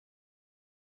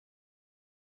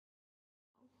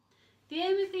The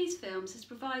aim of these films is to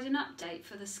provide an update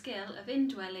for the skill of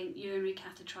indwelling urinary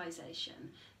catheterisation.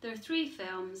 There are 3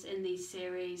 films in these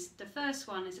series. The first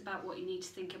one is about what you need to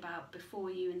think about before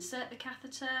you insert the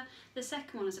catheter, the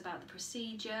second one is about the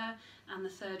procedure, and the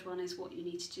third one is what you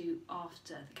need to do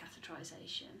after the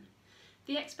catheterisation.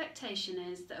 The expectation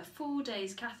is that a 4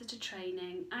 days catheter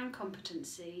training and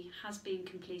competency has been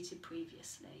completed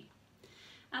previously.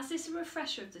 As this is a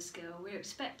refresher of the skill, we are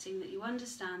expecting that you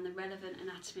understand the relevant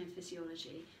anatomy and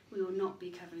physiology. We will not be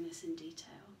covering this in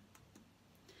detail.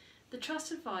 The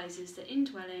Trust advises that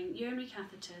indwelling urinary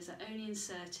catheters are only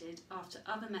inserted after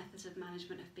other methods of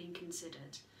management have been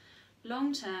considered.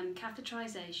 Long-term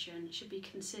catheterisation should be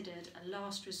considered a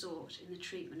last resort in the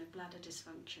treatment of bladder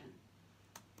dysfunction.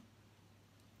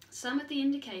 Some of the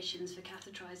indications for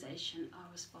catheterisation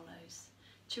are as follows: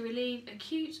 to relieve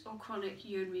acute or chronic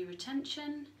urinary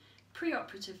retention,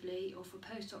 preoperatively or for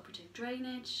post-operative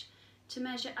drainage, to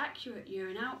measure accurate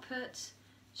urine output,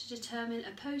 to determine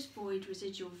a post-void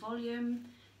residual volume,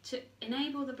 to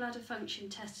enable the bladder function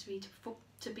test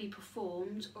to be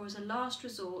performed, or as a last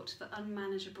resort for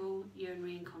unmanageable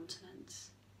urinary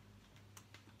incontinence.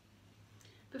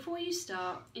 Before you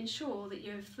start, ensure that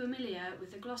you're familiar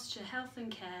with the Gloucestershire Health and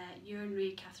Care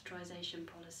Urinary Catheterisation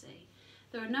Policy.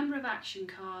 There are a number of action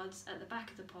cards at the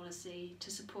back of the policy to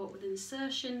support with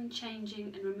insertion,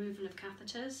 changing and removal of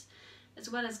catheters, as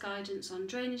well as guidance on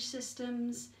drainage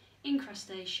systems,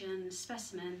 incrustation,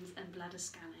 specimens and bladder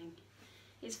scanning.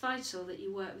 It's vital that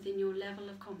you work within your level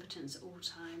of competence at all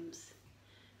times.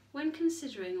 When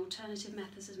considering alternative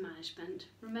methods of management,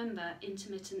 remember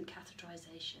intermittent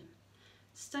catheterisation.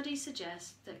 Studies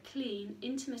suggest that clean,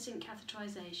 intermittent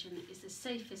catheterisation is the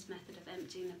safest method of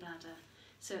emptying the bladder,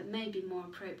 so it may be more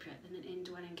appropriate than an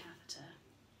indwelling catheter.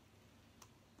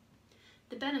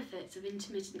 The benefits of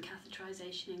intermittent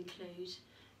catheterisation include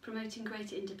promoting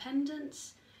greater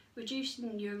independence,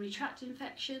 reducing urinary tract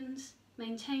infections,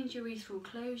 maintains urethral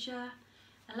closure,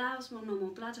 allows more normal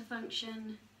bladder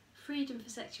function, freedom for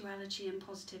sexuality and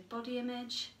positive body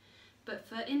image. But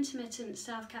for intermittent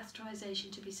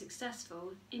self-catheterisation to be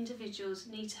successful, individuals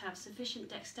need to have sufficient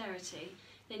dexterity,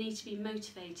 they need to be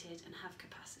motivated and have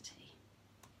capacity.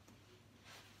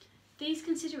 These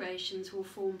considerations will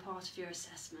form part of your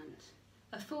assessment.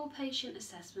 A full patient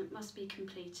assessment must be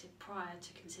completed prior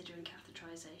to considering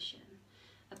catheterisation.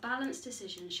 A balanced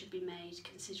decision should be made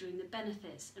considering the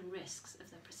benefits and risks of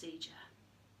the procedure.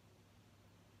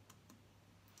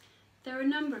 There are a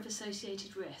number of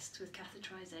associated risks with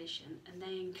catheterisation, and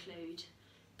they include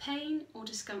pain or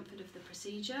discomfort of the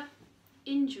procedure,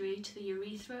 injury to the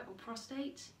urethra or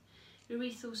prostate,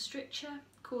 urethral stricture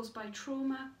caused by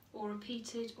trauma or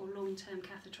repeated or long-term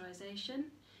catheterisation,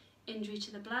 injury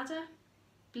to the bladder,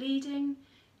 bleeding,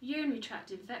 urinary tract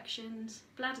infections,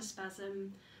 bladder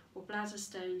spasm or bladder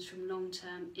stones from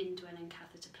long-term indwelling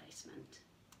catheter placement.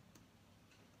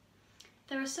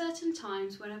 There are certain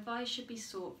times when advice should be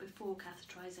sought before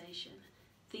catheterisation.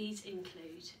 These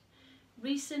include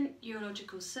recent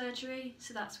urological surgery,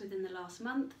 so that's within the last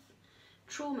month,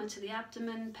 trauma to the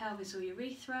abdomen, pelvis or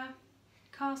urethra,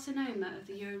 carcinoma of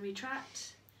the urinary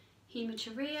tract,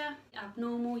 hematuria,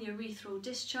 abnormal urethral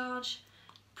discharge,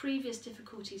 previous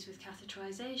difficulties with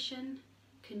catheterisation,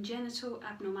 congenital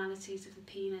abnormalities of the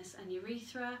penis and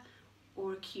urethra,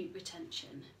 or acute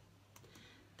retention.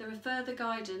 There are further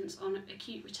guidance on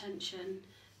acute retention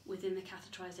within the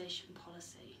catheterisation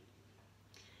policy.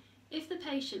 If the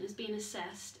patient has been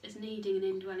assessed as needing an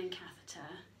indwelling catheter,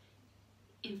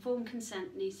 informed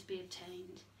consent needs to be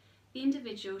obtained. The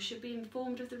individual should be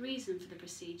informed of the reason for the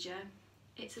procedure,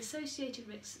 its associated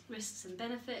risks and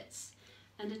benefits,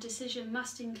 and a decision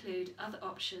must include other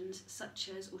options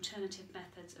such as alternative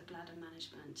methods of bladder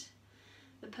management.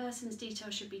 The person's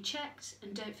details should be checked,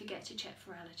 and don't forget to check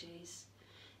for allergies,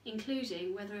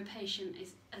 including whether a patient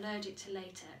is allergic to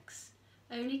latex.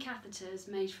 Only catheters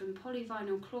made from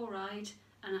polyvinyl chloride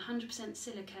and 100%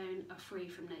 silicone are free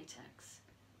from latex.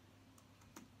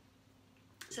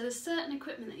 So there's certain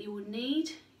equipment that you will need.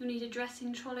 You'll need a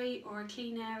dressing trolley or a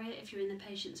clean area if you're in the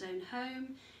patient's own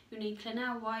home. You'll need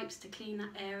Clinell wipes to clean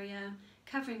that area,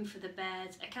 covering for the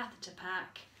bed, a catheter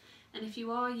pack, and if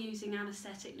you are using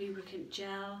anaesthetic lubricant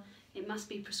gel, it must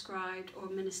be prescribed or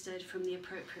administered from the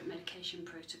appropriate medication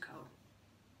protocol.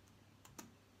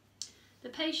 The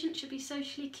patient should be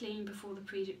socially clean before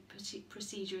the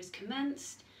procedure is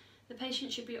commenced. The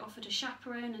patient should be offered a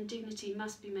chaperone, and dignity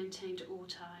must be maintained at all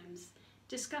times.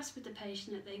 Discuss with the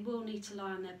patient that they will need to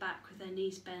lie on their back with their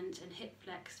knees bent and hip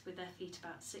flexed with their feet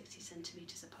about 60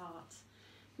 centimetres apart.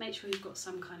 Make sure you've got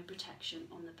some kind of protection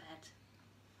on the bed.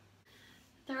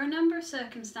 There are a number of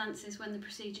circumstances when the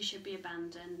procedure should be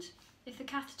abandoned. if the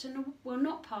catheter will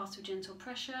not pass with gentle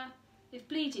pressure, if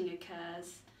bleeding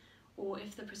occurs, or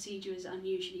if the procedure is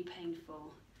unusually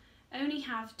painful. Only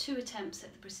have 2 attempts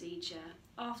at the procedure.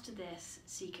 After this,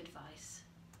 seek advice.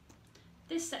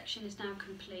 This section is now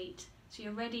complete, so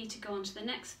you're ready to go on to the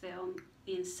next film,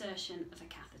 the insertion of a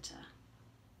catheter.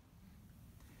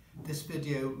 This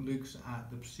video looks at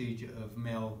the procedure of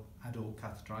male adult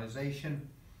catheterisation.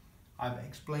 I've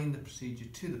explained the procedure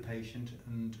to the patient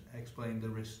and explained the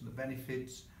risks and the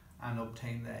benefits and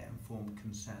obtained their informed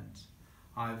consent.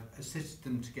 I've assisted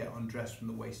them to get undressed from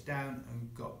the waist down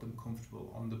and got them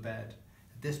comfortable on the bed.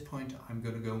 At this point, I'm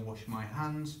going to go and wash my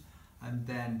hands and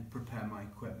then prepare my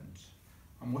equipment.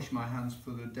 I'm washing my hands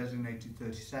for the designated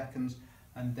 30 seconds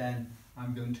and then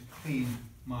I'm going to clean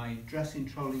my dressing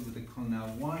trolley with a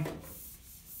Cornell wipe.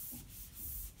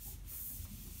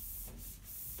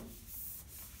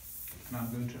 And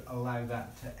I'm going to allow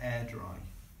that to air dry.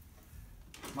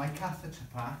 My catheter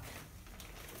pack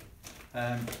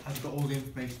has got all the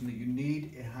information that you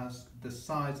need. It has the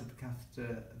size of the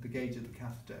catheter, the gauge of the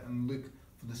catheter, and look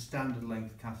for the standard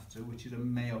length catheter, which is a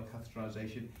male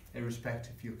catheterisation,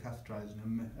 irrespective if you're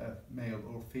catheterising a male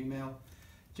or female.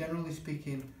 Generally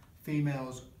speaking,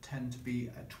 females tend to be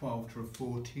a 12 to a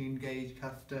 14 gauge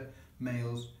catheter,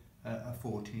 males a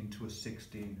 14 to a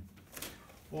 16.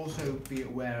 Also be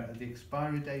aware of the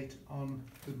expiry date on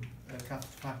the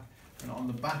catheter pack, and on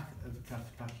the back of the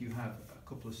catheter pack you have a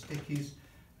couple of stickies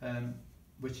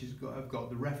which have got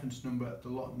the reference number, the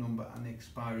lot number and the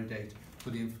expiry date for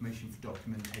the information for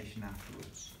documentation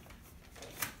afterwards.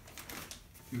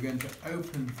 You're going to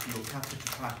open your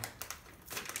catheter pack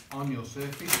on your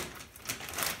surface.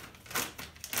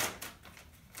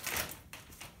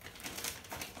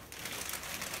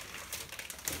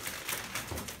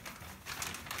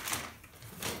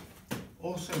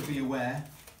 Also be aware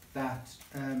that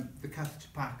the catheter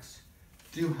packs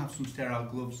do have some sterile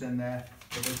gloves in there,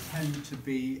 but they tend to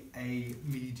be a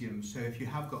medium, so if you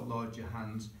have got larger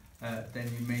hands then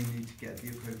you may need to get the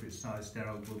appropriate size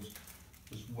sterile gloves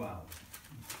as well.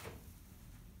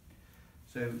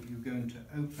 So you're going to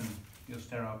open your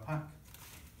sterile pack.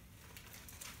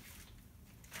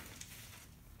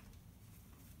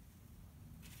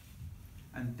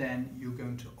 And then you're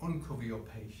going to uncover your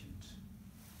patient.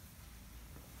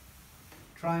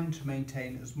 Trying to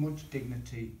maintain as much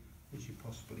dignity as you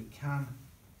possibly can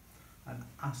and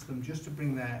ask them just to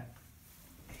bring their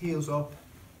heels up,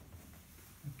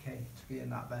 okay, to be in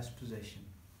that best position.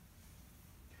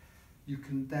 You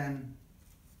can then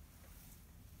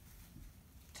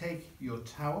take your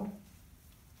towel,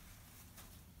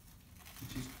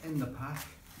 which is in the pack,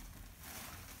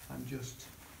 and just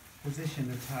position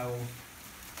the towel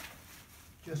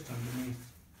just underneath,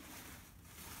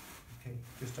 okay,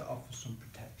 just to offer some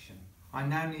protection. I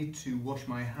now need to wash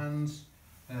my hands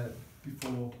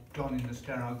before donning the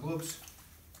sterile gloves,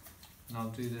 and I'll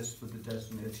do this for the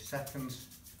designated 30 seconds.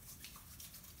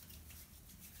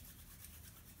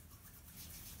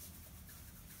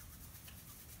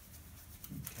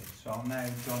 Okay, so I'll now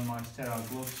don my sterile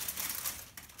gloves.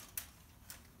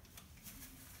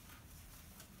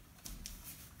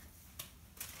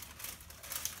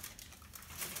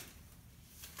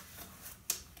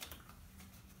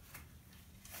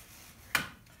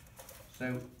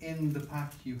 So in the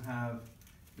pack you have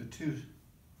the 2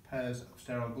 pairs of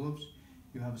sterile gloves,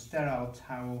 you have a sterile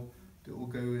towel that will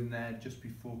go in there just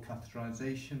before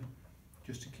catheterisation,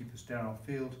 just to keep a sterile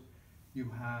field. You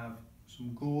have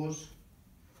some gauze,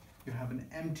 you have an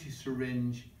empty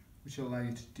syringe which will allow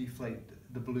you to deflate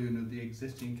the balloon of the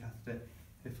existing catheter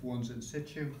if one's in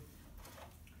situ.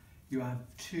 You have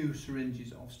 2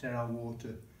 syringes of sterile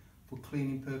water for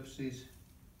cleaning purposes.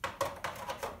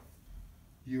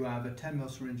 You have a 10 ml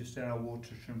syringe of sterile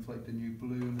water to inflate the new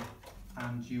balloon,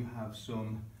 and you have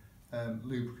some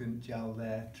lubricant gel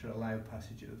there to allow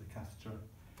passage of the catheter.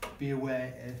 Be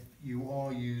aware if you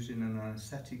are using an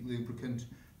anaesthetic lubricant,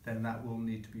 then that will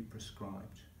need to be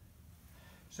prescribed.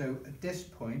 So at this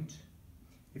point,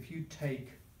 if you take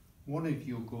one of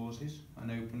your gauzes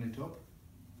and open it up,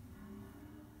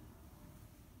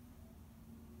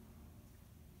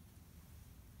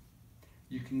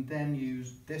 you can then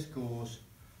use this gauze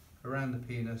around the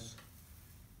penis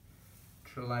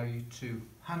to allow you to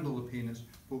handle the penis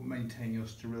but maintain your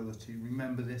sterility.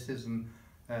 Remember, this is an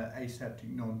aseptic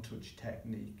non-touch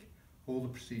technique. All the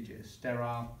procedure is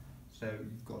sterile, so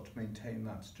you've got to maintain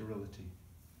that sterility.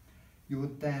 You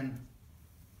would then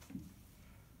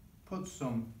put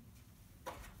some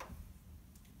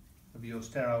of your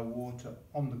sterile water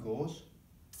on the gauze.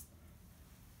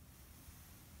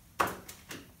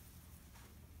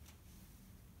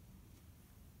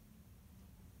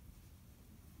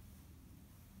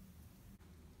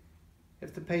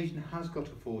 if the patient has got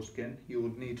a foreskin, you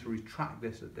would need to retract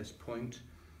this at this point,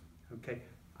 okay,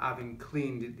 having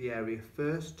cleaned the area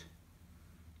first.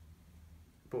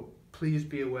 But please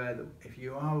be aware that if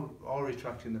you are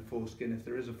retracting the foreskin, if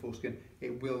there is a foreskin,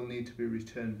 it will need to be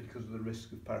returned because of the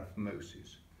risk of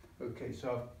paraphimosis. Okay,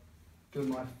 so I've done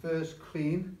my first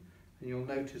clean, and you'll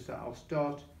notice that I'll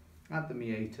start at the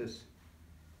meatus,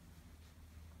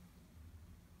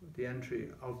 the entry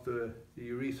of the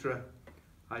urethra.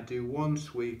 I do one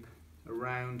sweep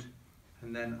around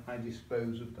and then I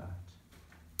dispose of that.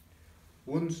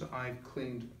 Once I've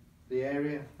cleaned the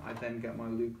area, I then get my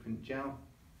lubricant gel.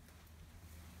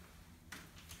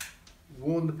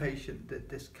 Warn the patient that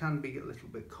this can be a little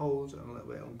bit cold and a little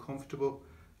bit uncomfortable.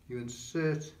 You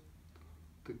insert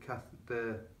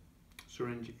the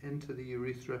syringe into the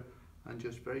urethra and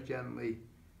just very gently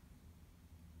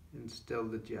instill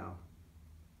the gel.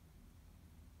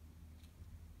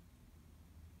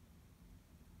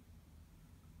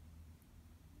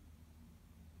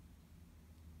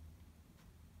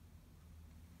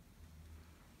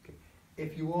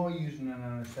 If you are using an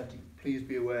anaesthetic, please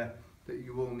be aware that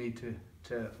you will need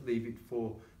to leave it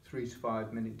for 3 to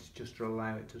 5 minutes just to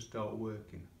allow it to start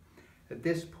working. At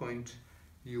this point,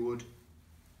 you would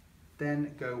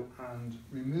then go and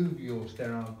remove your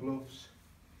sterile gloves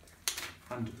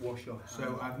and wash your hands.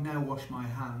 So I've now washed my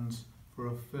hands for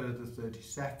a further 30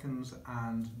 seconds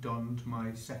and donned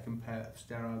my second pair of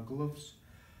sterile gloves.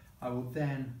 I will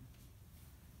then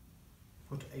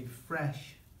put a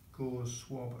fresh gauze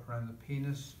swab around the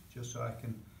penis just so I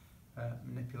can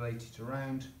manipulate it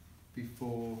around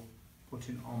before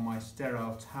putting on my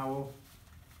sterile towel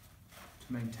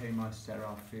to maintain my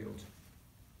sterile field.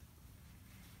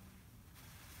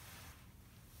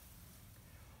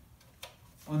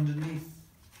 Underneath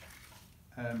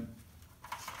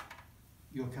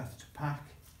your catheter pack,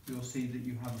 you'll see that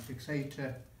you have a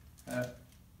fixator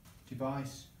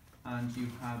device and you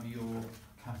have your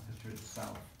catheter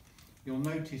itself. You'll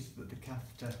notice that the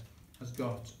catheter has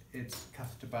got its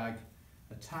catheter bag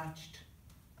attached,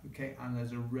 okay, and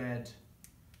there's a red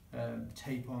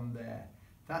tape on there.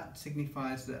 That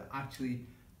signifies that actually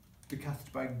the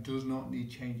catheter bag does not need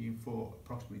changing for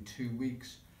approximately 2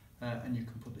 weeks, and you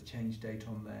can put the change date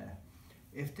on there.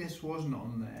 If this wasn't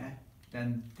on there,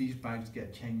 then these bags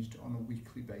get changed on a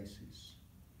weekly basis.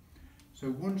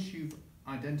 So once you've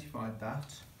identified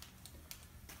that,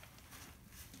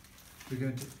 we're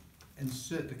going to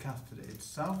insert the catheter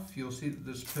itself. You'll see that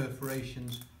there's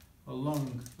perforations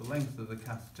along the length of the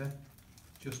catheter,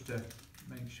 just to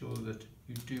make sure that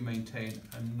you do maintain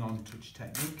a non-touch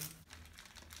technique.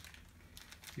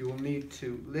 You will need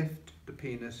to lift the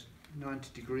penis 90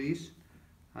 degrees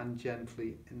and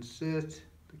gently insert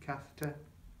the catheter.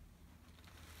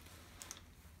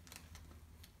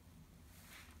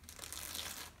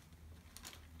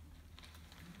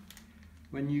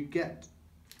 When you get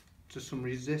to some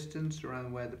resistance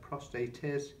around where the prostate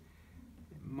is,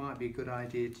 it might be a good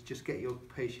idea to just get your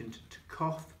patient to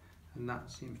cough, and that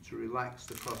seems to relax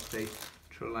the prostate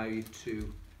to allow you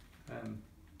to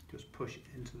just push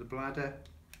into the bladder.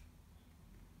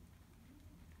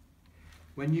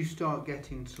 When you start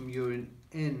getting some urine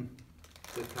in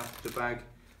the catheter bag,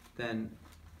 then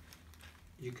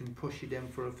you can push it in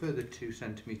for a further 2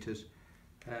 centimetres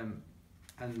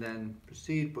and then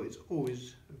proceed, but it's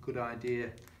always a good idea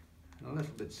and a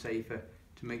little bit safer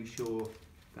to make sure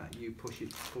that you push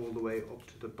it all the way up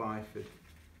to the bifid.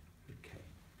 Okay,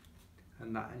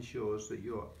 and that ensures that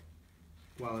you're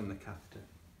well in the catheter.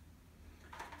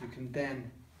 You can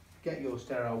then get your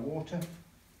sterile water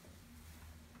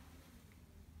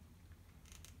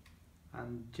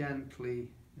and gently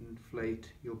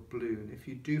inflate your balloon. If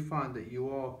you do find that you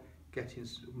are getting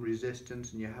some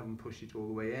resistance and you haven't pushed it all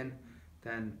the way in,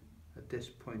 then at this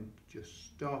point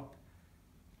just stop,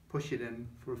 push it in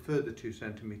for a further 2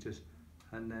 centimetres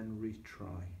and then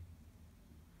retry.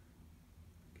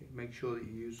 Okay, make sure that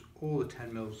you use all the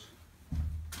 10 mils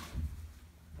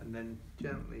and then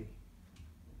gently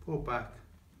pull back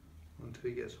until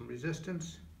you get some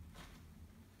resistance,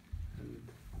 and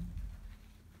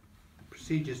the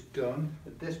procedure's done.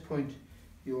 At this point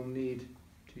you'll need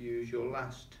to use your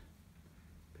last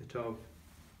bit of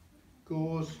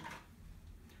gauze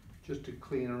just to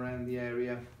clean around the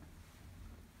area.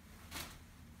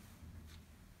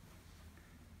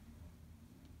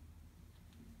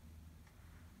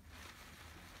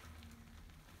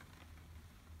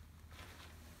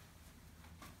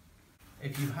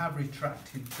 If you have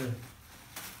retracted the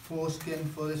foreskin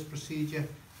for this procedure,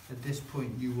 at this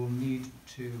point you will need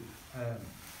to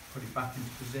put it back into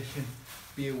position.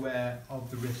 Be aware of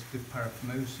the risk of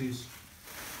paraphimosis.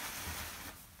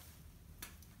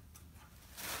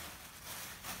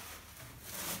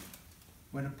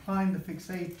 When applying the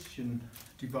fixation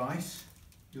device,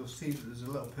 you'll see that there's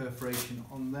a little perforation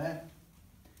on there.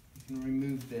 You can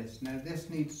remove this. Now this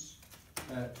needs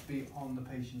to be on the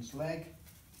patient's leg.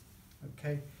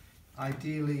 Okay,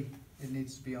 ideally it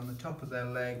needs to be on the top of their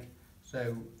leg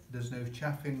so there's no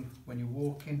chaffing when you're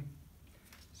walking.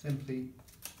 Simply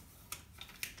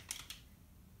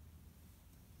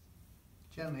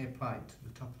gently apply it to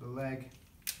the top of the leg.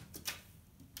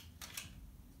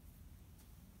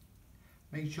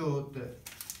 Make sure that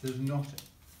there's not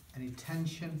any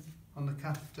tension on the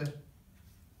catheter.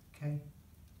 Okay,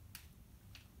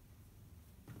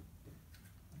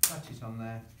 attach it on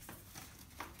there.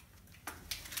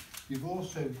 You've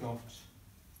also got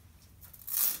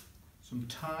some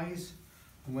ties,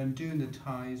 and when doing the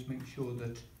ties, make sure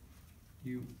that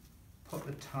you put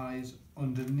the ties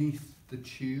underneath the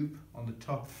tube on the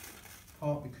top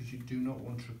part, because you do not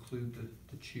want to occlude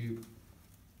the tube,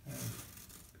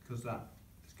 because that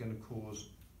is going to cause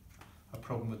a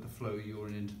problem with the flow of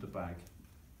urine into the bag.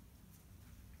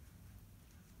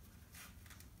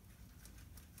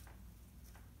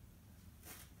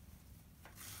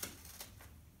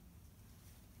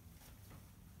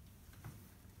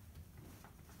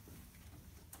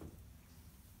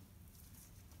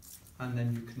 And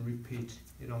then you can repeat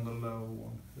it on the lower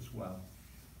one as well.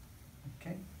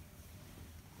 Okay?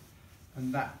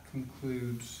 And that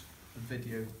concludes the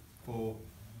video for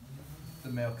the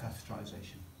male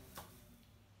catheterisation.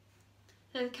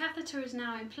 So the catheter is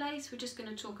now in place. We're just going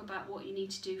to talk about what you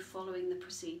need to do following the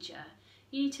procedure.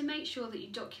 You need to make sure that you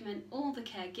document all the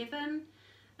care given,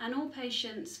 and all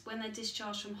patients, when they're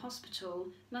discharged from hospital,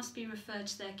 must be referred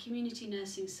to their community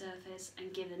nursing service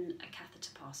and given a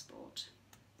catheter passport.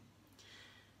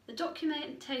 The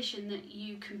documentation that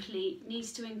you complete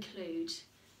needs to include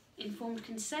informed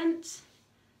consent,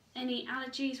 any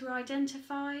allergies were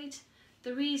identified,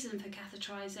 the reason for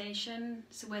catheterisation,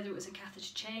 so whether it was a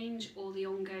catheter change or the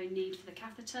ongoing need for the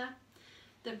catheter,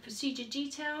 the procedure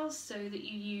details, so that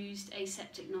you used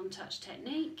aseptic non-touch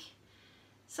technique,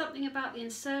 something about the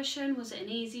insertion, was it an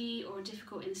easy or a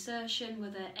difficult insertion, were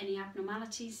there any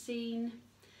abnormalities seen,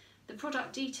 the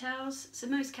product details, so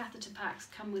most catheter packs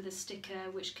come with a sticker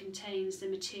which contains the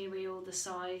material, the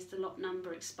size, the lot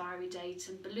number, expiry date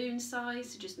and balloon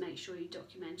size, so just make sure you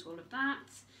document all of that.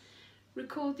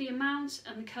 Record the amount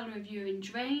and the colour of urine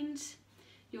drained,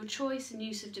 your choice and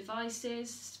use of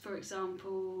devices, for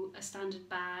example a standard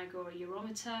bag or a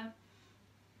urometer,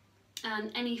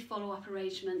 and any follow-up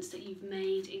arrangements that you've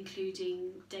made,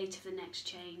 including date of the next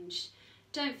change.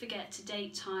 Don't forget to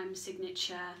date, time,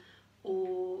 signature,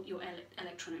 or your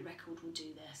electronic record will do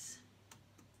this.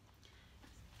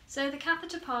 So the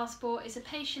catheter passport is a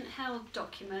patient-held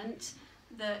document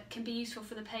that can be useful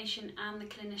for the patient and the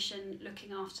clinician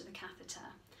looking after the catheter.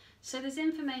 So there's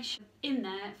information in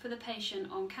there for the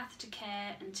patient on catheter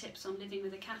care and tips on living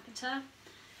with a catheter.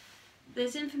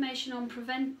 There's information on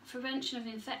prevention of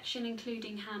infection,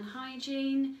 including hand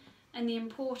hygiene, and the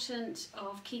importance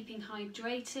of keeping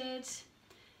hydrated.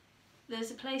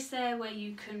 There's a place there where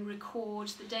you can record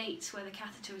the dates where the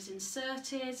catheter is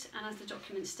inserted, and as the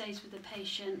document stays with the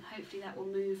patient, hopefully that will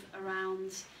move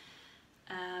around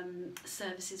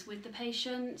services with the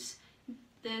patient.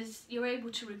 You're able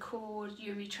to record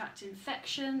urinary tract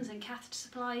infections and catheter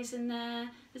supplies in there.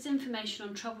 There's information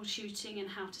on troubleshooting and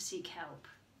how to seek help.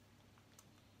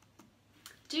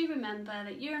 Do remember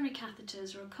that urinary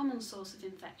catheters are a common source of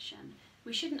infection.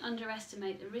 We shouldn't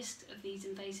underestimate the risks of these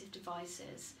invasive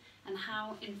devices and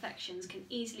how infections can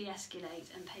easily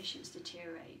escalate and patients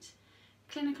deteriorate.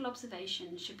 Clinical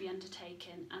observation should be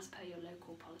undertaken as per your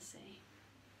local policy.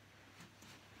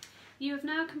 You have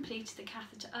now completed the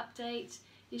catheter update.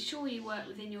 Ensure you work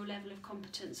within your level of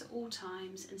competence at all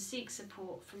times and seek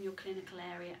support from your clinical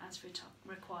area as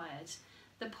required.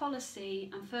 The policy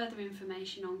and further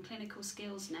information on Clinical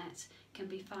Skills Net can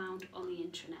be found on the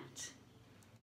intranet.